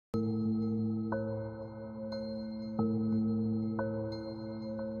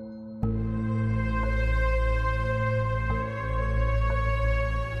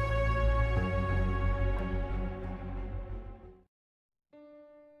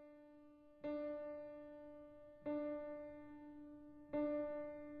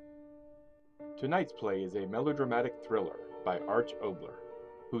Tonight's play is a melodramatic thriller by Arch Obler,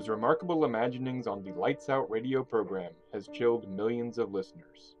 whose remarkable imaginings on the Lights Out radio program has chilled millions of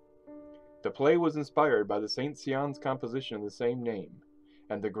listeners. The play was inspired by the Saint-Saëns composition of the same name,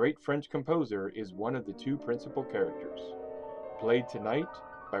 and the great French composer is one of the two principal characters. Played tonight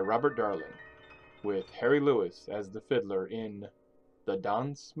by Robert Darling, with Harry Lewis as the fiddler in the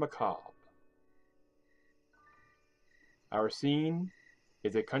Dance Macabre. Our scene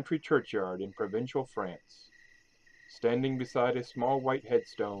is a country churchyard in provincial France. Standing beside a small white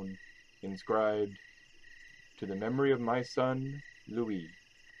headstone inscribed, "To the memory of my son, Louis,"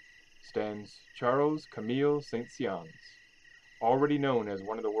 stands Charles Camille Saint-Saëns, already known as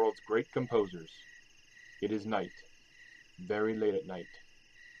one of the world's great composers. It is night, very late at night,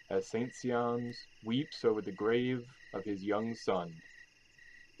 as Saint-Saëns weeps over the grave of his young son.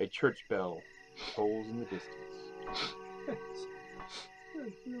 A church bell tolls in the distance.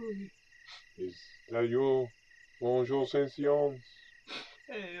 Is that you, Monsieur Saint-Saëns?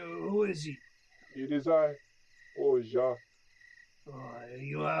 Who is he? It is I. Oh, Jacques. Oh,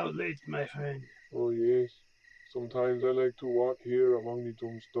 you are out late, my friend. Oh, yes. Sometimes I like to walk here among the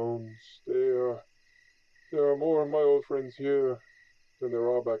tombstones. There are more of my old friends here than there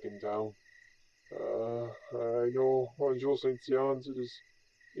are back in town. I know, Monsieur Saint-Saëns,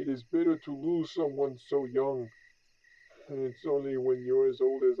 it is bitter to lose someone so young. And it's only when you're as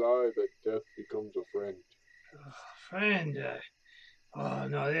old as I that death becomes a friend. Friend? Oh,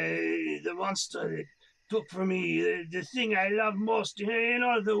 no, the monster that took from me the thing I love most in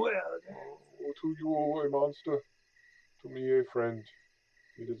all the world. Oh, to you, a monster. To me, a friend.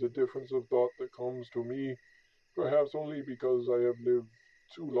 It is a difference of thought that comes to me, perhaps only because I have lived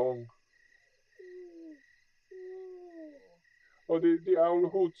too long. Oh, the owl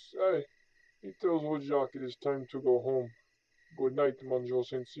hoots. It tells old Jacques it is time to go home. Good night, Monsieur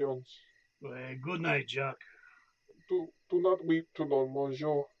Saint-Saëns. Good night, Jacques. Do not weep too long,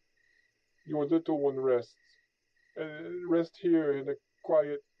 Monsieur. Your little one rests. Rest here in a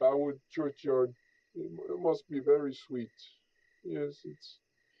quiet, bowered churchyard. It must be very sweet. Yes,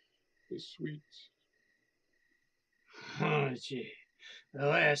 it's sweet. Oh, gee. The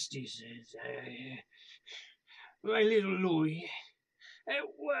last, he says. My little Louis.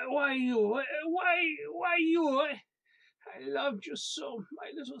 Why you? Why you? I loved you so,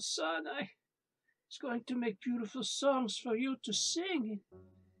 my little son. I was going to make beautiful songs for you to sing.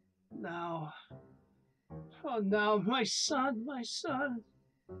 Now, my son.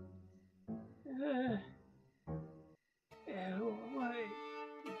 Why?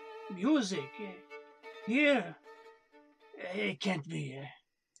 Music. Here. It can't be.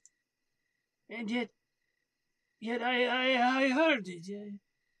 And yet I heard it.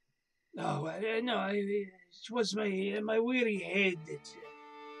 No, it was my weary head that.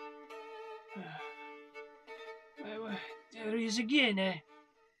 There he is again.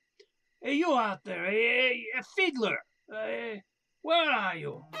 You out there, a fiddler. Where are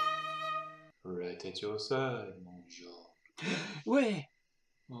you? Right at your side, Monsieur. Where?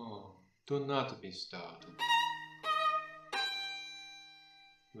 Oh, do not be startled.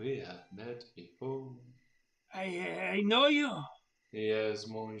 We have met before. I know you. Yes,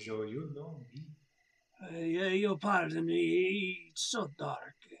 Monsieur, you know me. You pardon me, it's so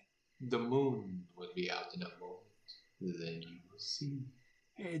dark. The moon will be out in a moment. Then you will see.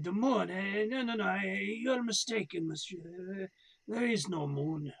 The moon? No, you're mistaken, monsieur. There is no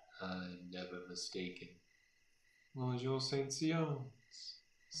moon. I'm never mistaken. Monsieur Saint-Saëns,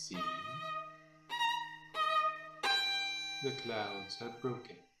 see? The clouds have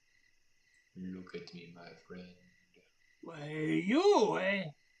broken. Look at me, my friend. Why, you,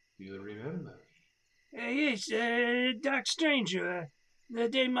 You remember me? Yes, dark stranger. The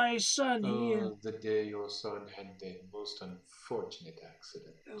day my son, the day your son had the most unfortunate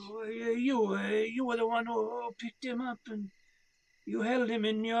accident. You were the one who picked him up and you held him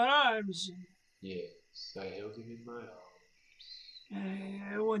in your arms. Yes, I held him in my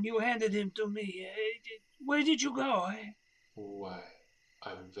arms. When you handed him to me, where did you go? Why,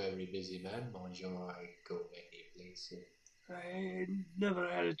 I'm a very busy man, Monsieur. I go many places. I never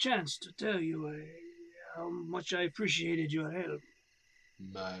had a chance to tell you how much I appreciated your help.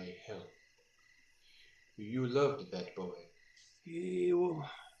 My help? You loved that boy. He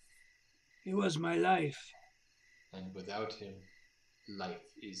was my life. And without him,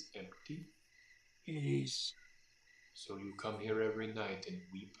 life is empty? It is. So you come here every night and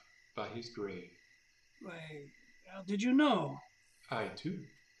weep by his grave? Why, how did you know? I, too,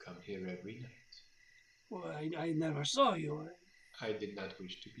 come here every night. Well, I never saw you. I did not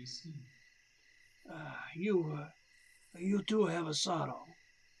wish to be seen. You too have a sorrow.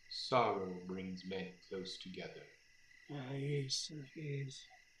 Sorrow brings men close together. Yes, yes.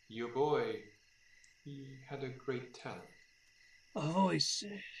 Your boy, he had a great talent. A voice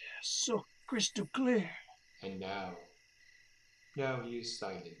so crystal clear. And now he is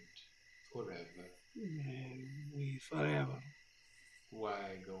silent forever. We forever.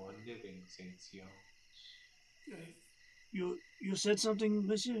 Why go on living, Saint Sion? Uh, you said something,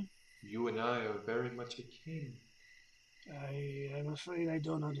 monsieur? You and I are very much akin. I'm afraid I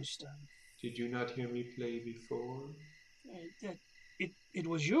don't understand. Did you not hear me play before? That it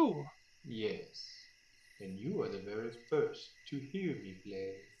was you. Yes, and you are the very first to hear me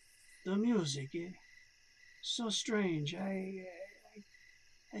play. The music, so strange. I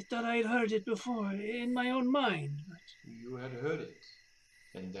thought I'd heard it before in my own mind, but You had heard it,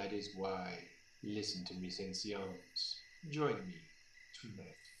 and that is why. Listen to me, Saint Sions. Join me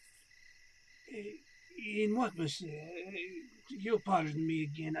tonight. In what, monsieur? You pardon me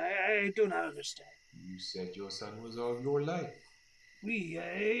again. I do not understand. You said your son was all your life.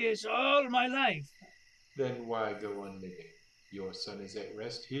 It's all my life. Then why go on living? Your son is at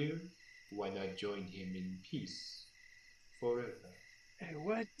rest here. Why not join him in peace forever?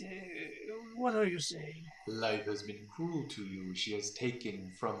 What are you saying? Life has been cruel to you. She has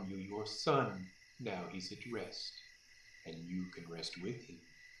taken from you your son. Now he's at rest, and you can rest with him.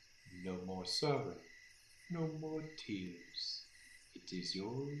 No more sorrow, no more tears. It is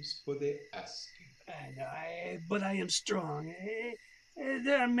yours for the asking. But I am strong.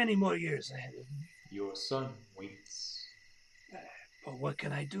 There are many more years ahead of me. Your son waits. But what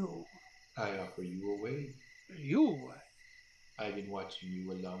can I do? I offer you a way. You? I've been watching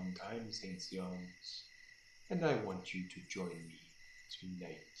you a long time, Saint Sions, and I want you to join me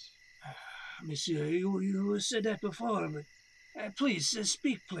tonight. Monsieur, you said that before, but please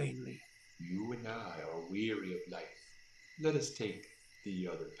speak plainly. You and I are weary of life. Let us take the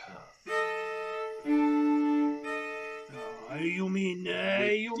other path. Oh, you mean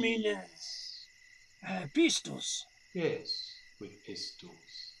pistols? Yes, with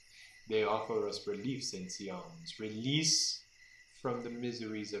pistols. They offer us relief, Saint Sions. Release from the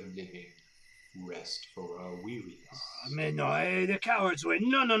miseries of living. Rest for our weariness. Men, no, the coward's way.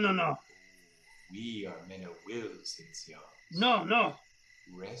 No. We are men of will, Saint Sions. No.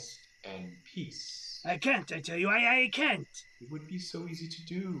 Rest and peace. I can't, I tell you. I can't. It would be so easy to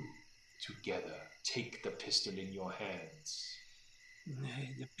do. Together, take the pistol in your hands.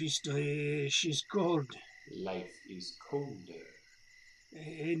 The pistol, she's cold. Life is colder.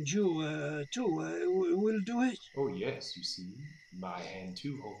 And you, too, will do it? Oh, yes, you see. My hand,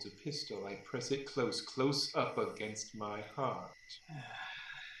 too, holds a pistol. I press it close up against my heart.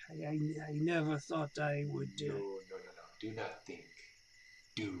 I never thought I would... No. Do not think.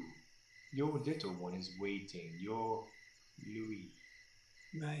 Do. Your little one is waiting. Your Louis.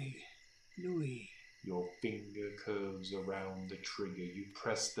 My Louis. Your finger curves around the trigger. You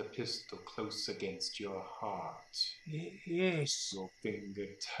press the pistol close against your heart. Yes. Your finger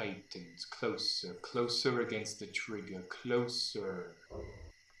tightens closer against the trigger, closer.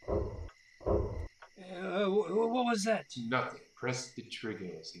 What was that? Nothing. Press the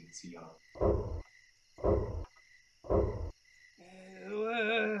trigger, Saint Sion.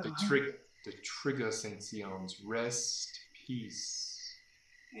 The trigger, Saint Sion's. Rest, peace.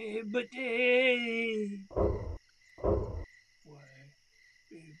 But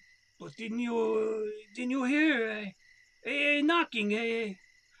didn't you hear knocking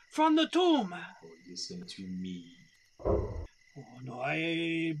from the tomb? Oh, listen to me. Oh no,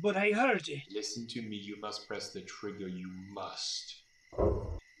 but I heard it. Listen to me. You must press the trigger. You must.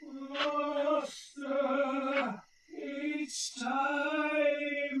 Master, it's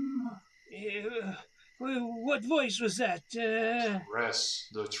time. What voice was that? Press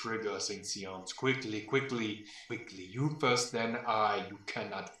the trigger, Saint Sions. Quickly. You first, then I. You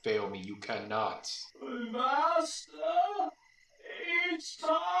cannot fail me. You cannot. Master, it's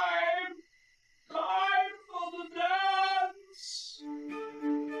time. Time for the dance.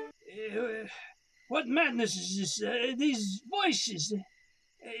 What madness is this? These voices.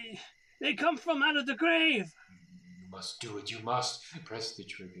 They come from out of the grave. You must do it. You must. Press the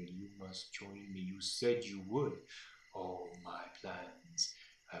trigger. You must join me. You said you would. Oh, my plans.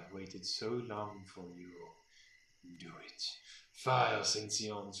 I've waited so long for you. Do it. Fire, Saint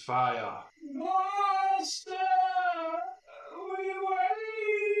Sions, fire. Master, we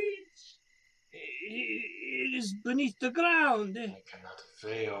wait. It is beneath the ground. I cannot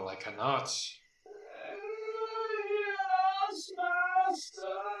fail. I cannot. Yes,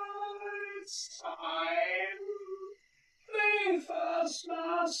 Master, it's time. Play first,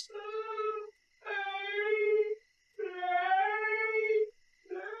 Master. Play.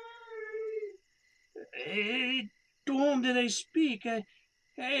 To whom do they speak?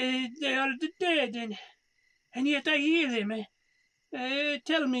 They are the dead, and yet I hear them.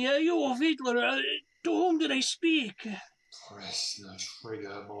 Tell me, you fiddler, to whom do they speak? Press the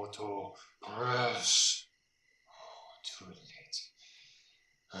trigger, mortal. Press. Oh, too late.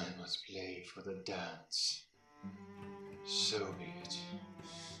 I must play for the dance. So be it.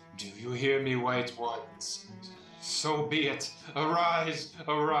 Do you hear me, white ones? So be it. Arise,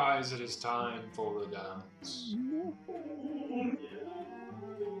 arise. It is time for the dance.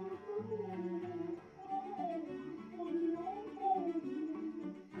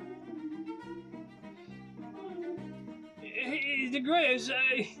 The graves,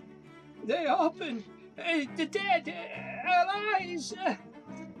 they open. The dead, arise.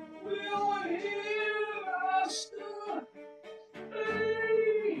 We are here, master.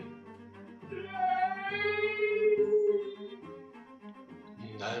 Hey,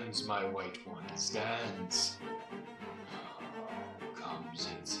 Dance, my white ones, dance. Come,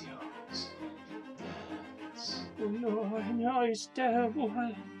 Zinzios, dance. Oh, no, it's terrible.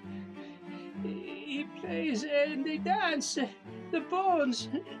 He plays and they dance. The bones,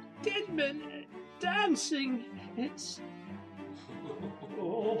 dead men dancing. It's.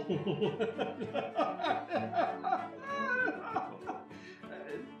 Oh.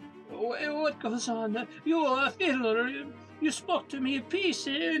 What goes on? You're a fiddler. You spoke to me a piece,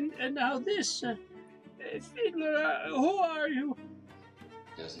 and now this. Fiddler, who are you?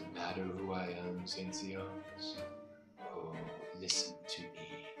 Doesn't matter who I am, Zinzios. Oh, listen to me.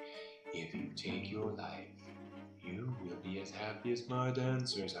 If you take your life, you will be as happy as my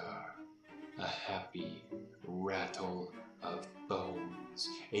dancers are. A happy rattle of bones,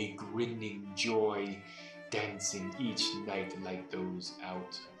 a grinning joy, dancing each night like those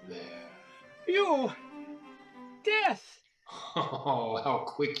out there. You! Death! Oh, how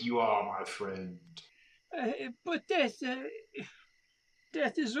quick you are, my friend. But death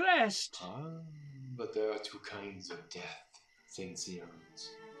is rest. But there are two kinds of death, Zinzians.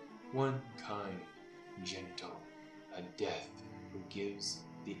 One kind, gentle, a death who gives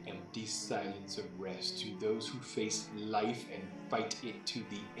the empty silence of rest to those who face life and fight it to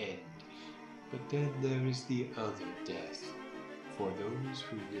the end. But then there is the other death, for those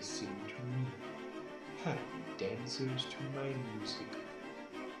who listen to me, happy dancers to my music.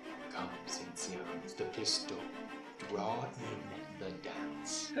 Come, Zinzians, the pistol, draw in the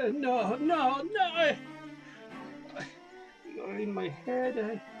dance. No. You're in my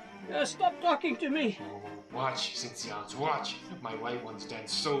head. Stop talking to me. Oh, watch, Zinzians, watch. My white ones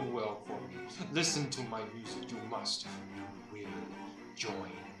dance so well for me. Listen to my music, you must. You will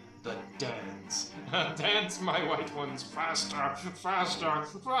join the dance. Dance, my white ones, faster, faster,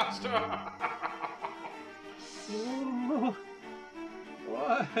 faster.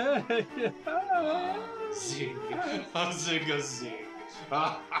 Zing, zing, zing.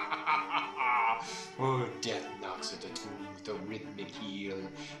 Oh, death knocks at the tomb with a rhythmic heel.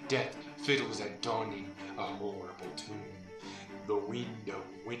 Death fiddles at dawning a horrible tune. The wind of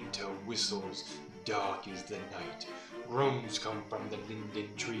winter whistles, dark is the night. Groans come from the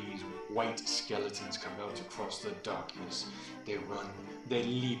linden trees, white skeletons come out across the darkness. They run, they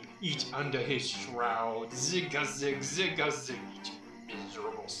leap, each under his shroud. Zig-a-zig, zig-a-zig, each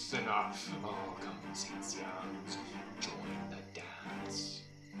miserable sinner. Oh, come, Zinzians, join the dance.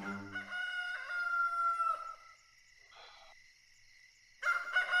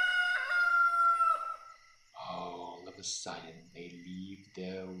 All of a sudden, they leave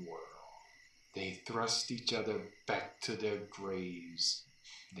their world. They thrust each other back to their graves.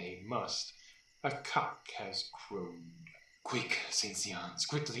 They must. A cock has crowed. Quick, Zinzians,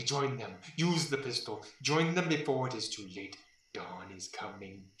 quickly join them. Use the pistol. Join them before it is too late. Dawn is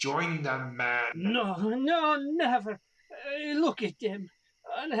coming. Join them, man. No, never. Look at them.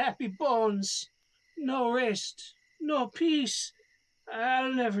 Unhappy bones. No rest. No peace.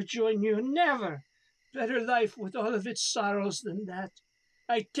 I'll never join you. Never. Better life with all of its sorrows than that.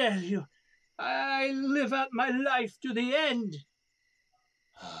 I tell you. I live out my life to the end.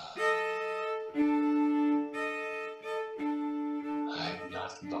 I'm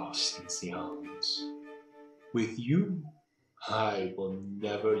not lost, Zinzians. With you, I will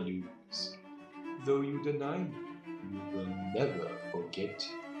never lose. Though you deny me, you will never forget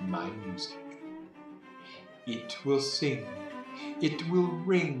my music. It will sing, it will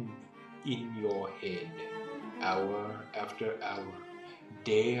ring in your head, hour after hour,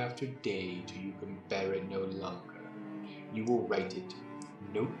 day after day, till you can bear it no longer. You will write it,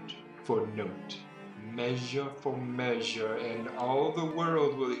 note for note, measure for measure, and all the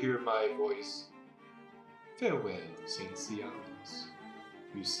world will hear my voice. Farewell, Zinzians.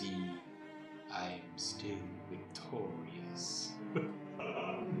 You see, I am still victorious.